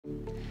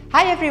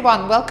Hi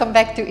everyone, welcome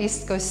back to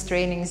East Coast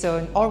Training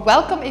Zone, or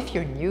welcome if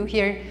you're new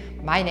here.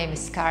 My name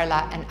is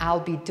Carla and I'll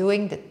be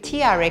doing the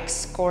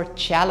TRX Core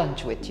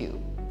challenge with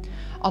you.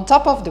 On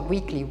top of the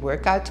weekly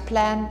workout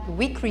plan,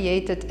 we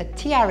created a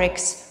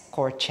TRX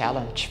Core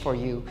challenge for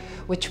you,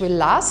 which will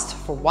last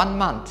for 1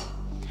 month.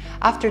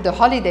 After the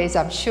holidays,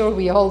 I'm sure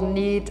we all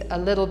need a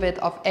little bit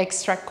of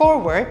extra core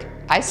work.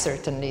 I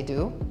certainly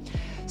do.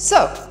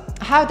 So,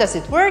 how does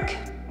it work?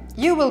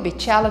 You will be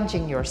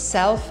challenging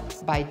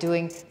yourself by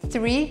doing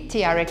 3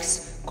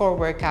 TRX core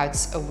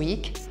workouts a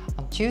week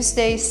on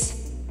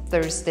Tuesdays,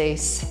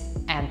 Thursdays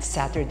and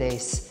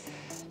Saturdays.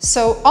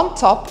 So on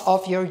top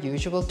of your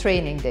usual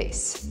training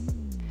days.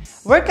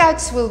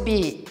 Workouts will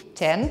be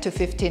 10 to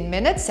 15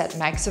 minutes at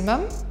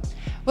maximum.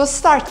 We'll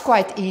start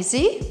quite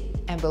easy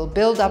and we'll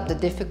build up the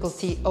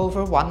difficulty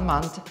over 1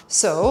 month.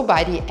 So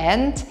by the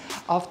end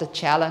of the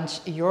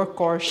challenge, your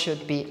core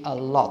should be a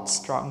lot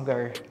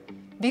stronger.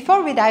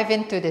 Before we dive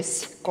into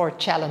this core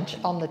challenge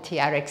on the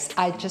TRX,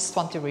 I just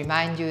want to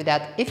remind you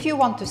that if you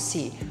want to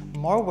see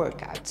more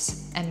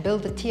workouts and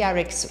build a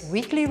TRX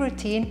weekly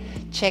routine,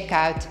 check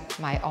out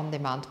my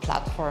on-demand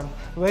platform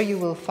where you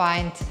will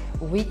find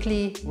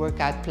weekly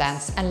workout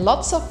plans and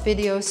lots of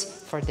videos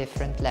for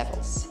different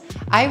levels.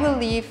 I will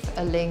leave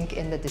a link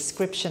in the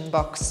description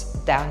box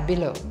down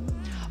below.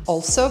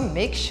 Also,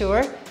 make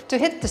sure to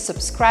hit the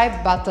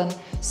subscribe button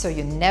so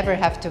you never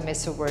have to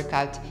miss a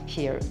workout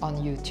here on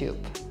YouTube.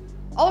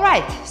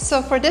 Alright,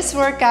 so for this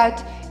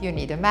workout, you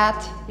need a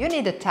mat, you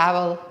need a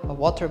towel, a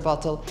water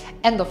bottle,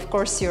 and of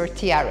course your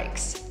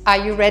TRX. Are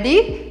you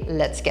ready?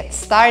 Let's get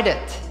started.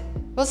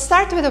 We'll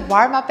start with a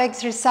warm-up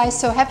exercise,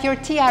 so have your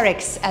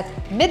TRX at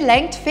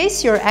mid-length,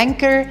 face your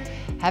anchor,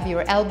 have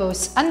your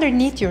elbows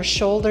underneath your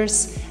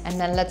shoulders,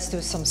 and then let's do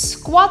some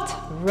squat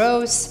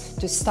rows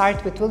to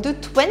start with. We'll do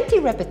 20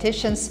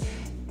 repetitions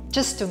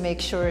just to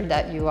make sure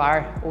that you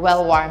are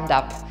well warmed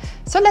up.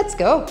 So let's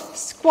go.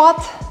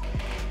 Squat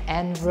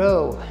and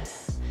row.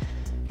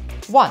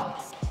 1.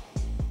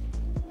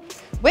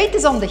 Weight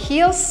is on the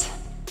heels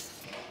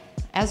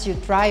as you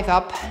drive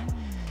up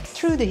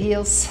through the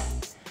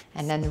heels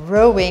and then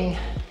rowing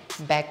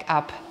back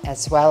up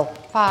as well.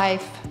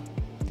 5,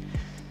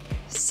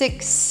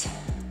 6,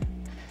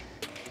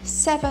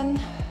 7,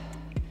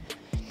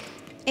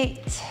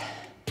 8,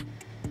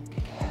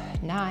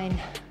 9,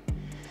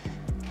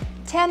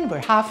 10.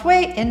 We're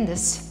halfway in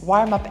this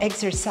warm-up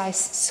exercise,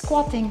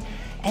 squatting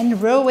and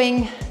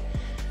rowing.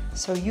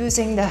 So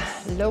using the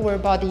lower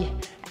body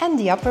and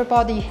the upper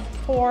body.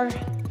 4,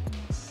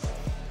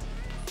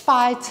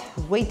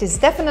 5, weight is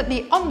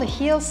definitely on the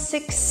heels.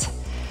 6,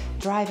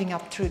 driving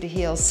up through the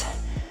heels.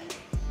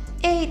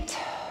 8,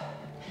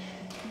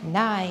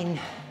 9,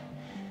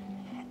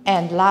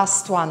 and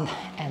last one,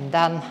 and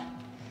done.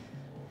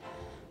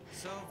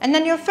 And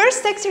then your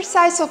first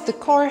exercise of the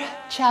core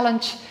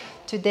challenge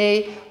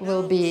today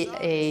will be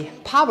a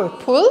power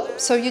pull.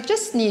 So you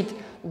just need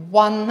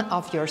one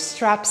of your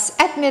straps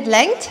at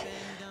mid-length.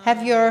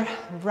 Have your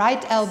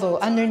right elbow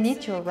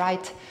underneath your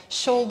right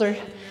shoulder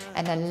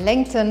and then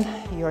lengthen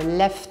your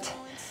left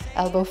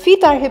elbow.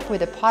 Feet are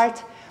hip-width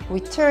apart.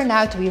 We turn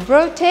out, we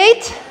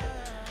rotate,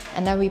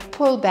 and then we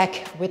pull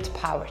back with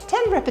power.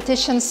 10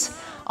 repetitions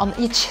on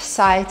each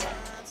side.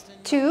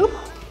 2,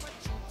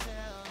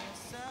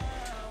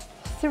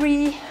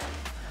 3,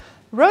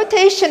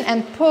 rotation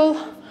and pull.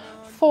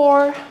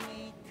 4,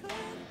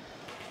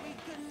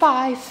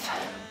 5,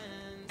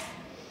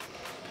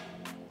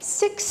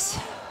 6,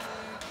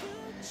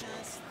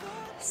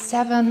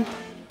 7,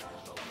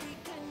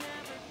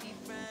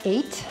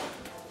 8,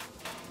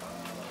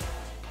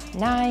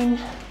 9,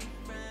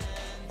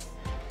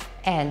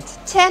 and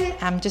 10.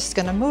 I'm just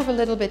gonna move a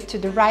little bit to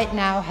the right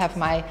now. Have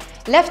my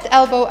left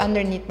elbow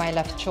underneath my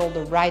left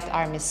shoulder, right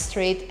arm is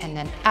straight, and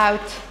then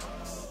out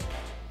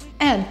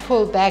and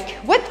pull back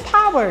with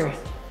power.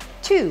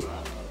 2,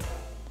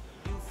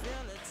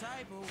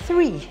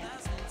 3,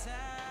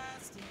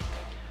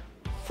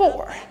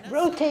 4,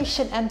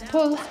 rotation and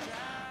pull.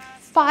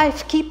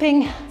 5,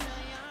 keeping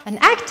an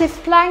active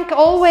plank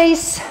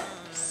always.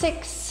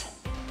 6,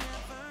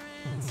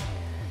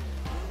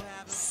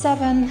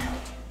 7,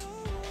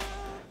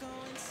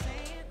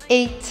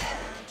 8,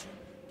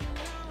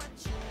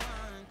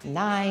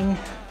 9,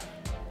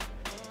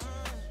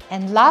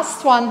 and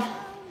last one.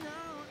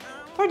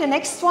 For the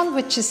next one,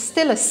 which is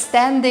still a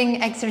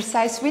standing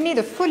exercise, we need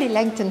a fully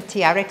lengthened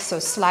TRX, so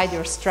slide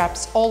your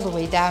straps all the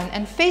way down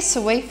and face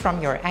away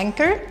from your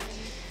anchor.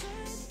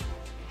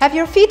 Have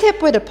your feet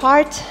hip-width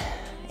apart,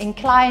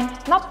 incline,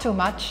 not too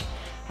much.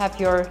 Have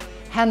your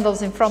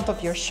handles in front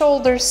of your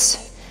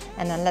shoulders,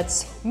 and then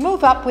let's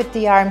move up with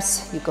the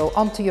arms. You go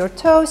onto your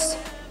toes.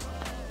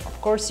 Of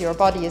course, your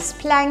body is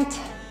planked,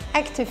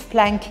 active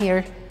plank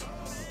here.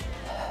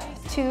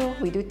 2,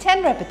 we do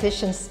 10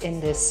 repetitions in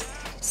this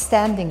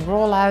standing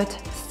rollout.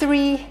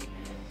 3,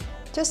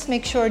 just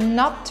make sure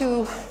not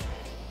to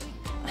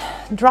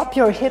drop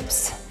your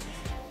hips.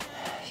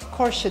 Your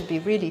core should be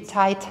really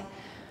tight.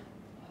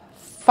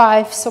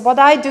 5. So what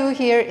I do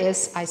here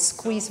is I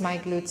squeeze my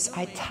glutes,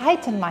 I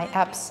tighten my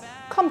abs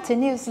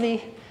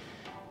continuously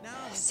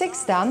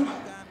 6 done.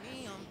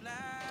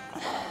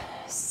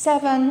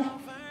 7,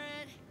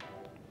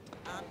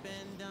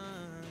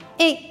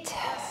 8,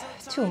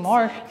 2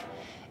 more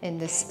in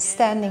this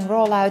standing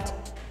rollout.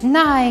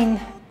 9,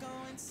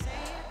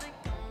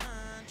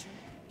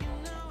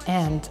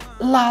 and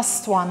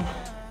last one,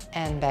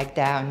 and back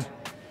down.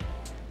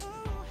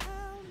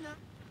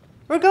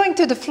 We're going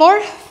to the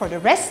floor for the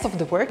rest of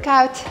the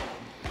workout.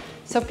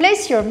 So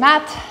place your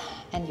mat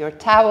and your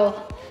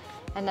towel,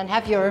 and then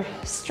have your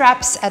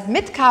straps at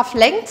mid-calf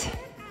length.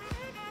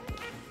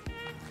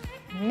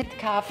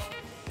 Mid-calf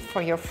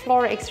for your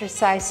floor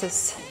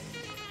exercises.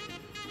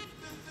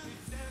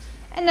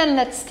 And then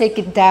let's take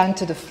it down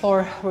to the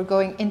floor. We're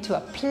going into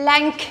a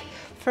plank.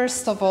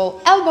 First of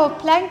all, elbow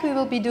plank. We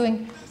will be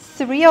doing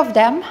 3 of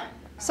them.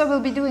 So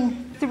we'll be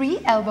doing 3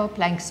 elbow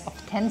planks of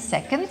 10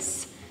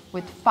 seconds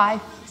with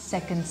 5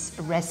 seconds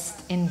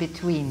rest in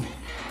between.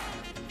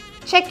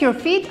 Check your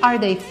feet. Are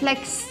they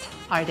flexed?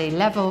 Are they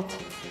leveled?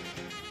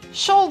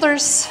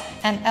 Shoulders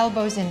and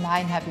elbows in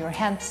line. Have your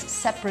hands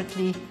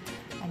separately.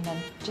 And then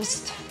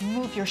just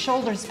move your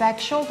shoulders back,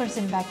 shoulders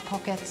in back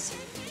pockets.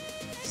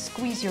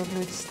 Squeeze your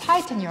glutes,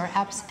 tighten your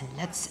abs, and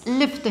let's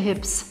lift the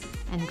hips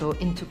and go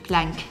into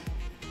plank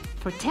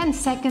for 10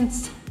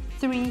 seconds.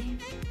 3,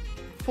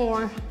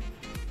 4,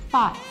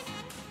 5,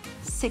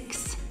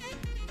 6,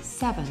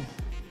 7,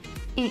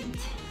 8,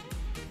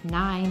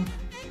 9,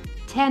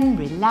 10.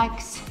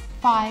 Relax.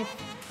 5,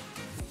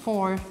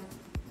 4,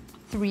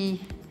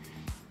 3,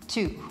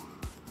 2,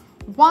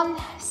 1.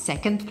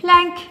 Second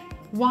plank.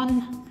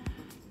 1,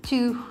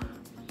 2,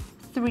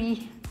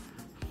 3,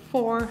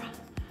 4,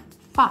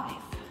 5,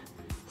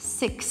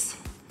 6,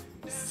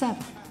 7,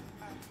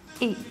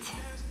 8,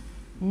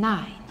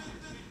 9,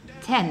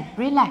 10.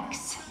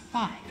 Relax.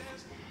 5,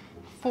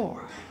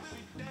 4,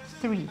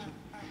 3,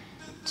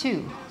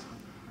 2,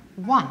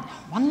 1.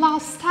 One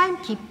last time.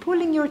 Keep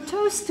pulling your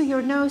toes to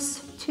your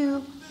nose.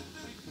 2,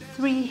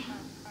 3,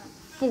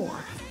 4,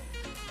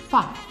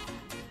 5,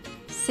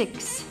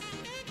 6,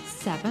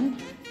 7,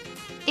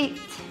 8,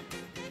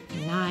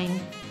 9,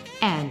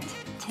 and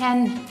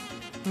 10.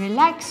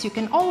 Relax. You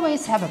can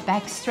always have a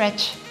back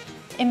stretch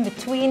in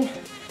between.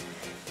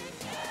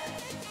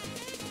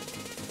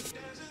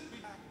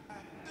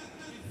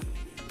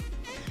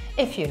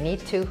 If you need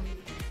to.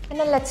 And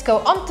then let's go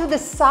onto the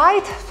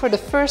side for the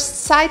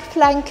first side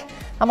plank.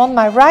 I'm on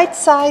my right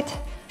side,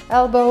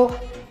 elbow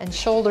and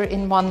shoulder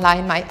in one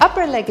line. My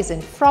upper leg is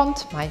in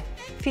front, my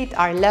feet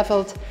are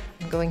leveled.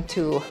 I'm going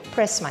to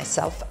press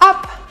myself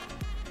up,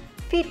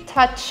 feet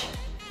touch,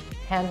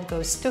 hand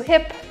goes to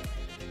hip.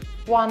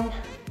 1,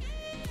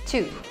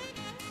 2,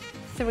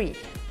 3,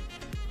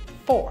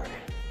 4,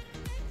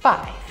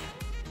 5,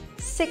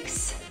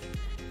 6,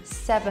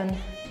 7,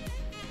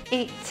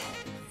 8,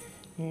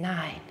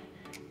 9,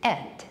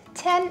 and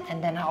 10.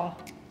 And then I'll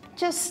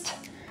just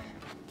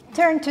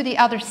turn to the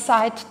other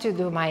side to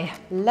do my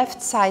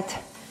left side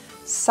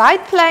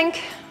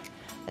plank.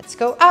 Let's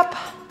go up,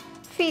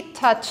 feet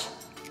touch,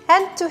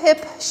 hand to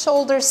hip,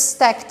 shoulders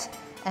stacked,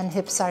 and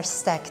hips are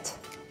stacked.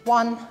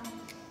 1,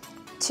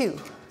 2,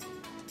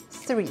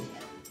 3,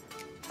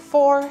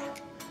 4,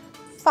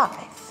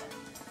 5,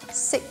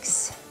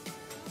 6,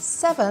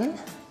 7,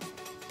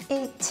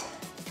 8,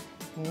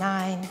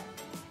 9,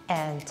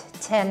 and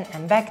 10.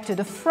 And back to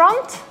the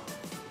front.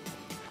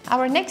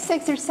 Our next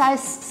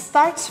exercise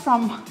starts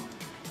from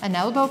an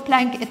elbow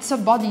plank. It's a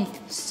body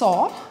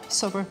saw,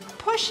 so we're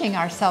pushing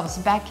ourselves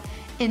back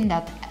in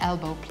that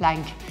elbow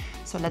plank.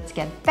 So let's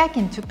get back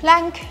into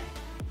plank.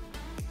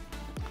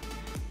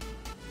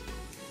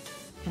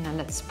 And then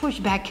let's push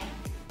back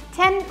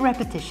 10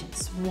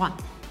 repetitions. 1,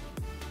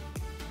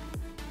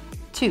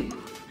 2.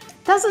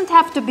 Doesn't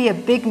have to be a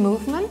big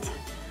movement.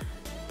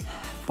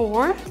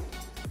 4,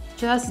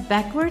 just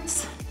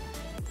backwards.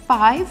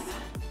 5,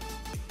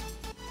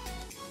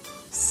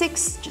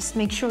 6, just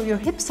make sure your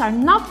hips are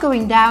not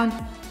going down.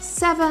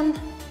 7,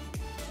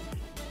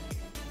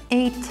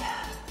 8,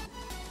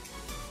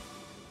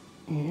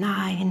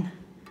 9,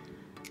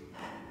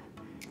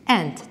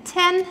 and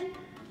 10.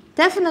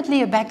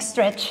 Definitely a back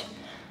stretch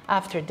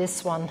after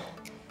this one.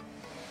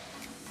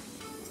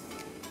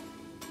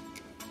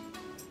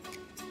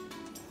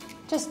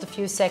 Just a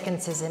few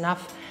seconds is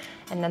enough.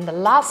 And then the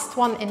last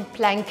one in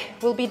plank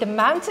will be the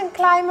mountain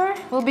climber.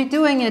 We'll be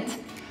doing it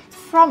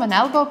from an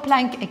elbow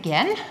plank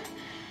again.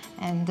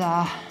 And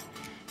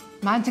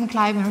mountain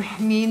climber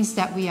means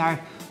that we are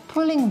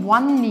pulling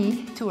one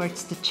knee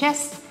towards the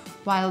chest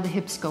while the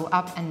hips go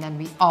up, and then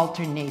we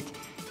alternate.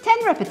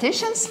 10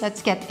 repetitions.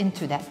 Let's get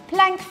into that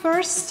plank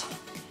first.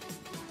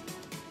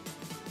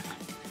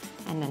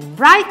 And then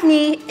right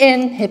knee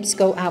in, hips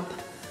go up.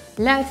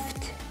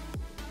 Left,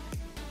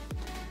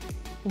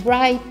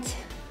 right,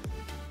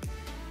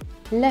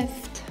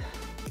 left.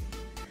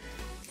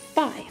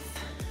 5,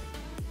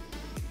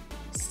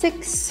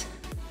 6,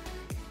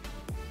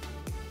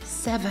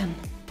 7,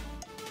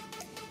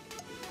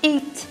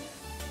 8,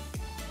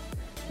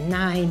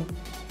 9,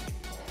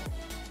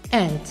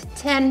 and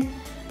 10.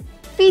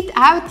 Feet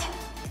out.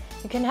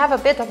 You can have a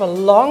bit of a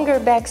longer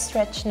back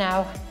stretch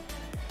now.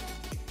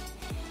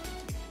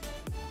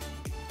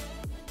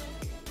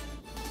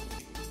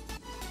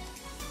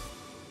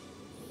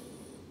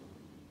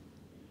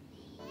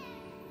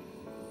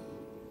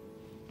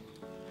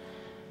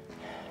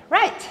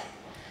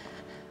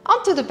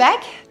 onto the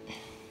back.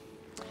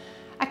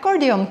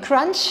 Accordion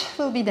crunch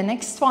will be the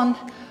next one.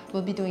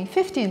 We'll be doing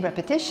 15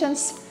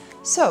 repetitions.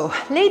 So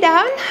lay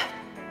down,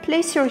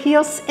 place your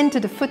heels into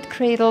the foot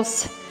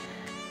cradles,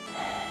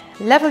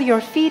 level your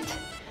feet,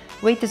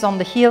 weight is on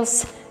the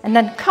heels, and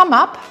then come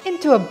up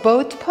into a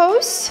boat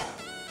pose.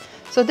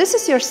 So this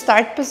is your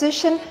start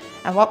position,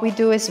 and what we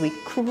do is we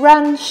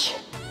crunch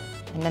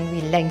and then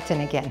we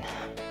lengthen again.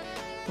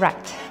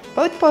 Right,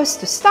 boat pose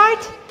to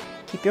start.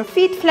 Keep your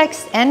feet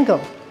flexed and go.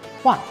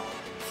 1,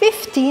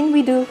 15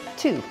 we do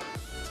 2,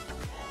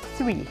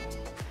 3,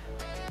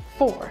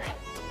 4,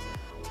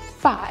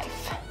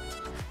 5,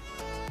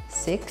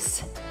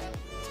 6,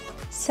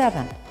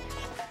 7,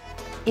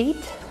 8,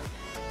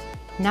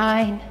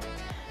 9,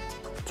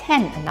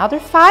 10. Another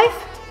 5.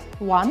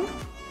 1,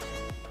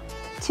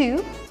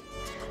 2,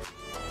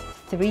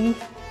 3,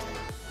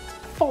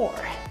 4,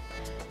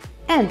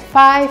 and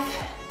 5,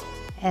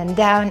 and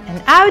down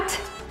and out.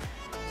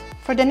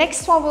 For the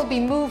next one, we'll be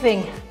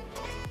moving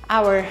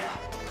our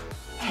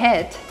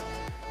head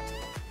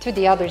to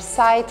the other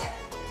side.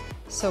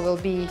 So we'll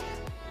be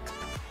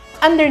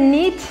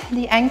underneath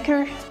the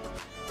anchor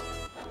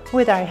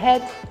with our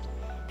head.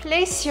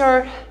 Place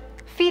your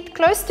feet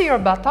close to your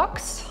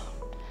buttocks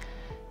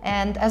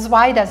and as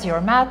wide as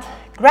your mat.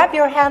 Grab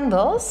your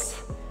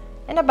handles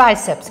in a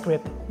biceps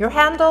grip. Your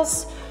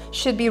handles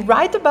should be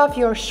right above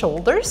your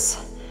shoulders.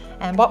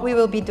 And what we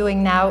will be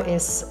doing now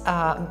is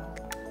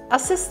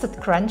assisted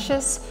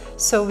crunches.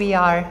 So we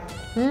are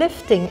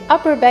lifting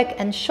upper back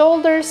and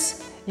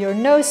shoulders. Your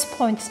nose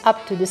points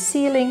up to the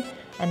ceiling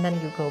and then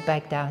you go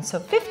back down. So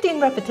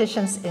 15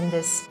 repetitions in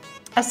this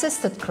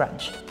assisted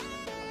crunch.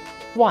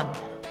 1,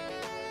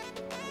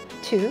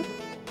 2,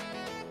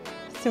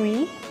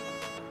 3,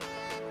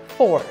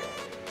 4,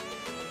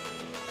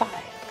 5,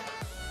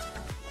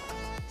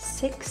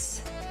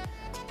 6,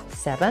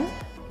 7,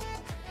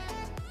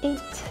 8,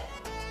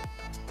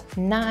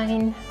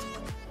 9,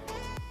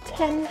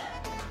 10,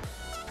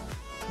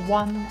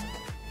 1,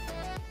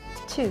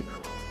 2,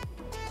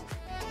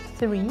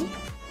 3,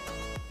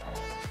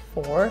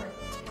 4,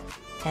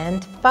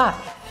 and 5.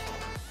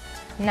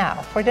 Now,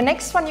 for the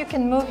next one, you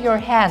can move your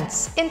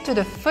hands into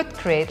the foot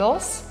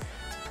cradles,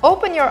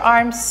 open your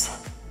arms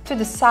to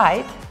the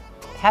side,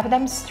 have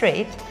them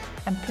straight,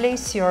 and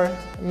place your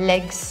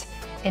legs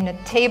in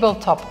a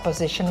tabletop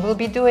position. We'll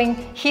be doing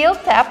heel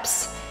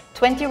taps,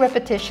 20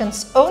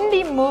 repetitions.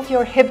 Only move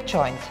your hip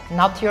joint,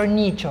 not your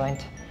knee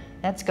joint.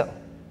 Let's go.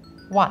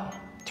 1.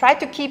 Try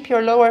to keep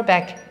your lower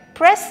back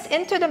pressed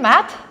into the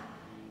mat.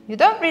 You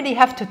don't really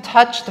have to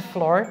touch the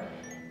floor.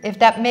 If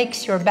that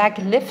makes your back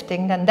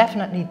lifting, then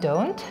definitely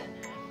don't.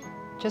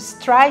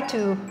 Just try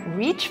to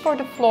reach for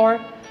the floor,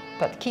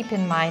 but keep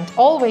in mind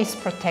always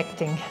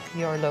protecting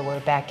your lower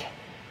back.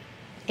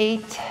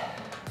 8,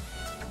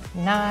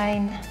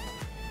 9,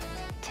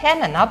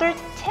 10, another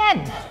 10.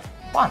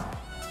 1,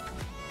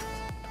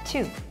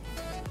 2,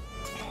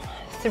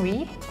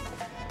 3,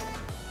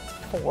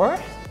 4,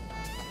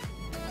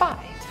 5,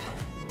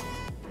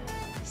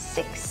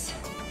 6,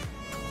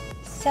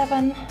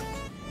 7,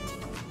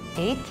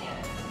 8,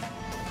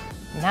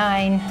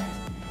 9,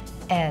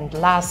 and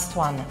last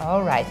one.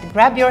 All right,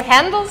 grab your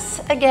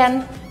handles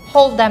again,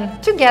 hold them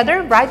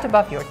together right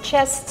above your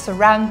chest,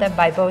 surround them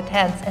by both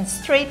hands and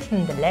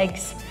straighten the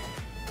legs.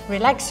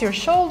 Relax your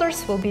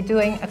shoulders. We'll be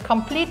doing a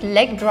complete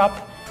leg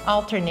drop,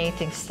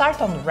 alternating.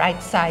 Start on the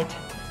right side.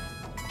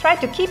 Try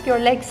to keep your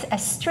legs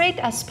as straight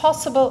as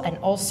possible, and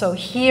also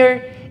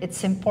here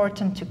it's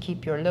important to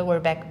keep your lower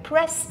back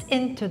pressed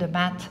into the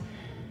mat.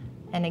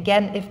 And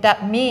again, if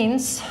that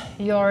means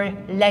your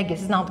leg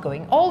is not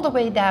going all the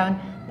way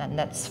down, then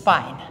that's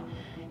fine.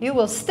 You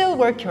will still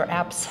work your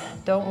abs,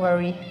 don't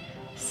worry.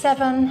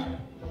 7,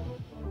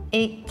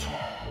 8,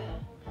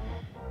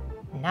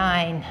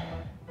 9,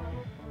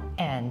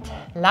 and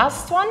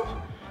last one.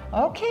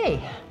 Okay,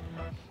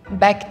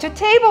 back to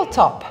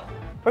tabletop.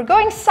 We're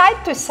going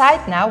side to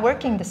side now,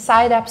 working the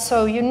side up,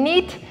 so you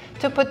need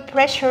to put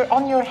pressure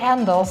on your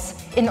handles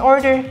in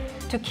order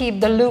to keep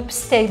the loop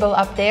stable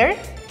up there.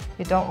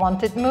 You don't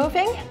want it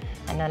moving.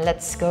 And then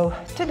let's go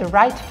to the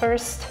right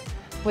first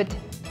with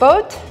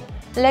both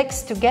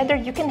legs together.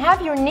 You can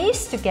have your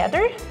knees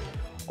together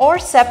or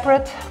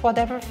separate,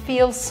 whatever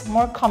feels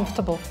more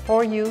comfortable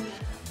for you.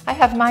 I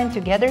have mine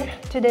together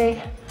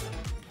today.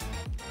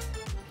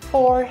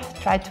 4,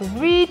 try to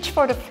reach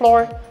for the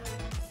floor.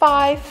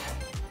 5,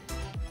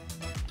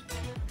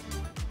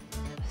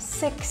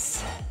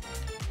 6,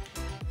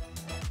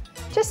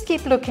 just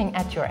keep looking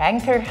at your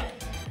anchor.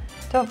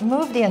 Don't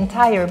move the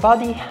entire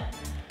body.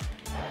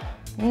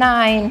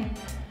 9,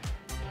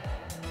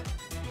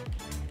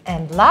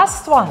 and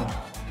last one.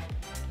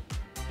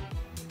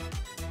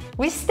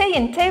 We stay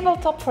in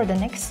tabletop for the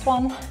next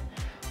one.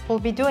 We'll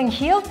be doing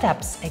heel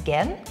taps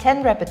again,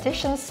 10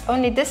 repetitions,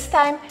 only this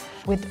time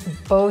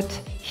with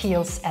both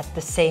heels at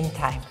the same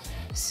time.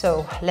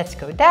 So let's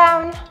go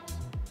down,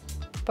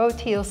 both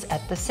heels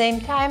at the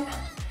same time.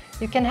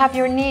 You can have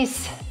your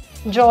knees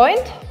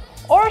joined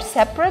or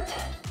separate.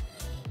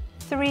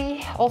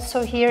 3,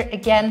 also here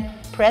again,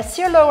 press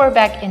your lower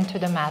back into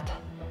the mat.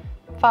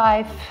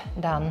 5,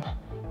 done.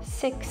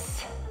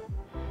 6,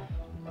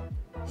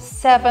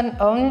 7,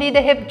 only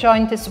the hip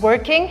joint is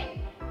working.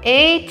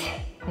 8,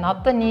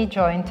 not the knee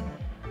joint.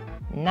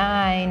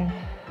 9,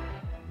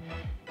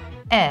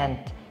 and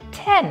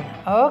 10.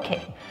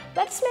 Okay,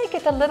 let's make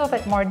it a little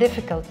bit more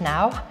difficult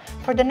now.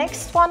 For the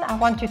next one, I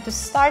want you to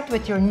start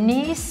with your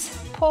knees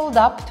pulled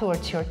up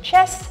towards your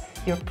chest.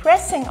 You're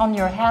pressing on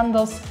your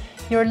handles.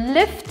 You're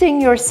lifting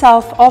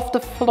yourself off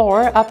the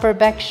floor, upper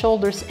back,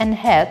 shoulders, and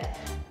head,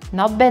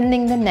 not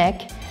bending the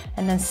neck,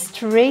 and then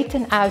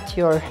straighten out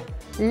your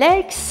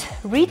legs,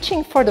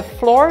 reaching for the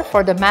floor,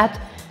 for the mat,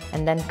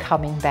 and then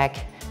coming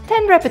back.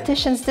 10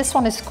 repetitions. This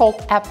one is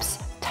called abs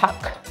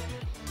tuck.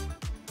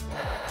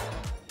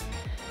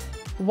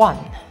 1,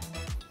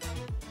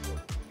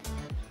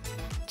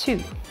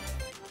 2.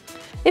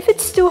 If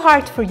it's too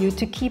hard for you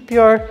to keep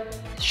your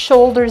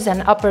shoulders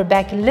and upper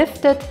back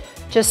lifted,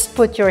 just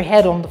put your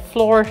head on the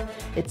floor.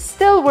 It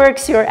still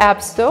works your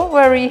abs, don't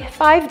worry.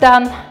 5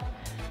 done.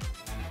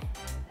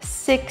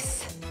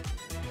 6,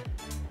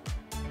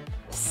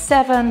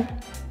 7,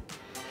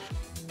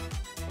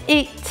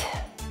 8,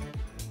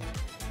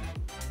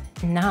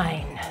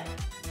 9.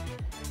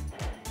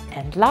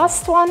 And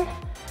last one.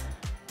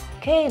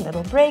 Okay,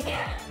 little break.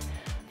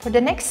 For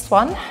the next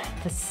one,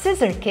 the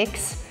scissor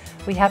kicks,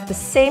 we have the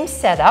same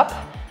setup,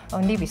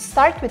 only we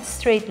start with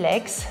straight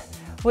legs.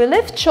 We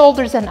lift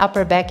shoulders and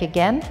upper back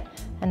again,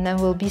 and then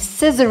we'll be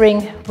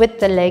scissoring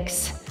with the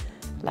legs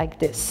like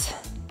this.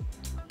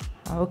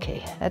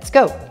 Okay, let's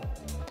go.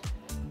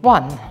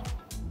 1,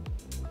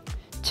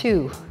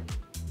 2,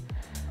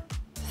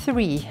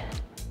 3,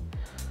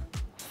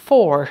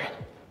 4,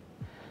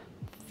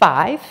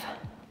 5,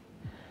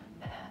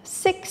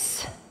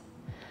 6,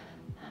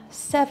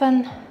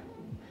 7,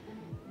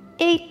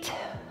 8,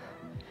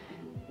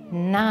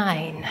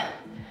 9,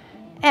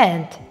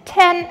 and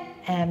 10,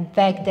 and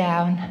back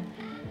down.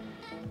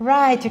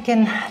 Right, you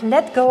can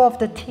let go of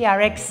the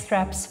TRX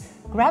straps,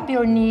 grab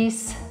your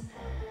knees,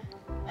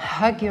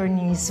 hug your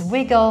knees,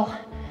 wiggle.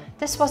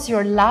 This was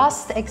your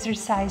last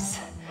exercise.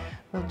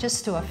 We'll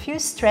just do a few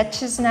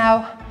stretches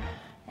now,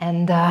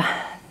 and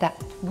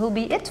that will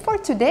be it for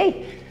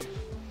today.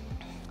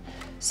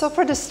 So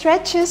for the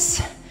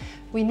stretches,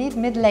 we need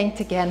mid-length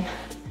again.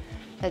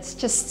 Let's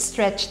just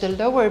stretch the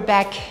lower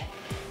back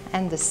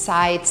and the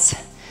sides.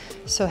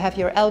 So have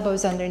your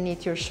elbows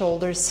underneath your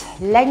shoulders,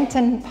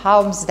 lengthen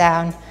palms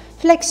down,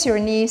 flex your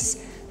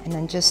knees, and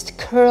then just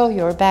curl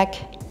your back.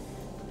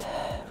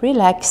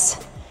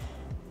 Relax.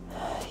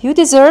 You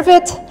deserve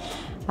it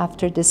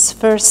after this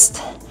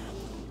first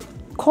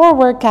core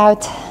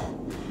workout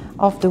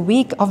of the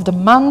week, of the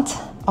month,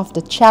 of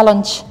the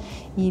challenge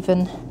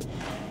even.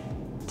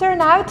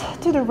 Turn out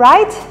to the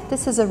right.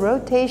 This is a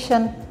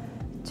rotation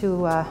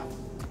to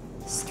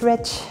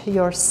stretch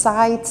your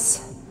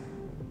sides.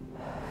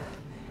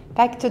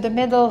 Back to the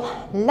middle,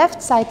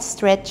 left side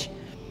stretch.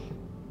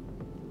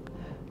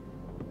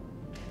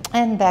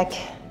 And back,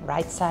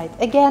 right side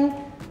again.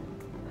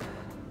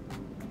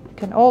 You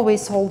can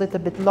always hold it a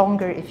bit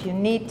longer if you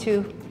need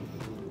to.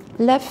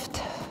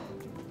 Left.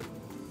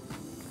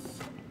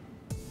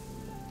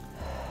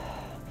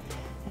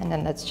 And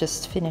then let's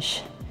just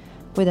finish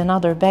with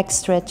another back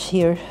stretch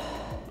here.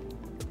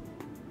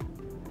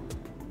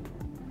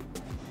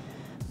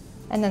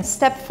 And then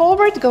step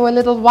forward, go a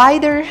little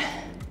wider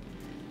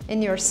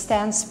in your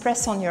stance,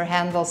 press on your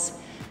handles,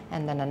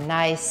 and then a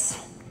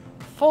nice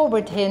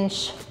forward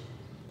hinge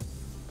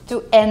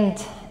to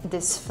end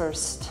this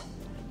first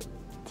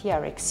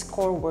TRX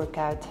Core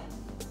workout.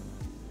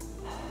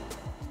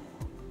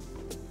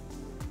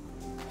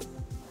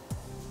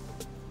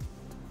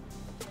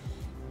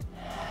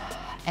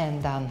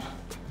 And done.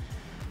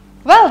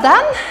 Well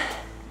done.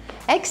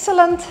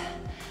 Excellent.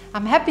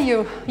 I'm happy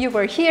you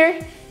were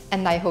here,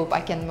 and I hope I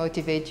can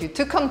motivate you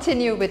to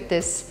continue with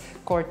this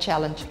core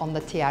challenge on the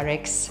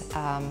TRX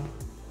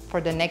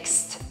for the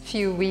next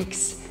few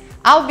weeks.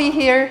 I'll be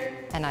here,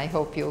 and I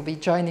hope you'll be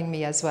joining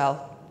me as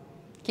well.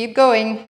 Keep going.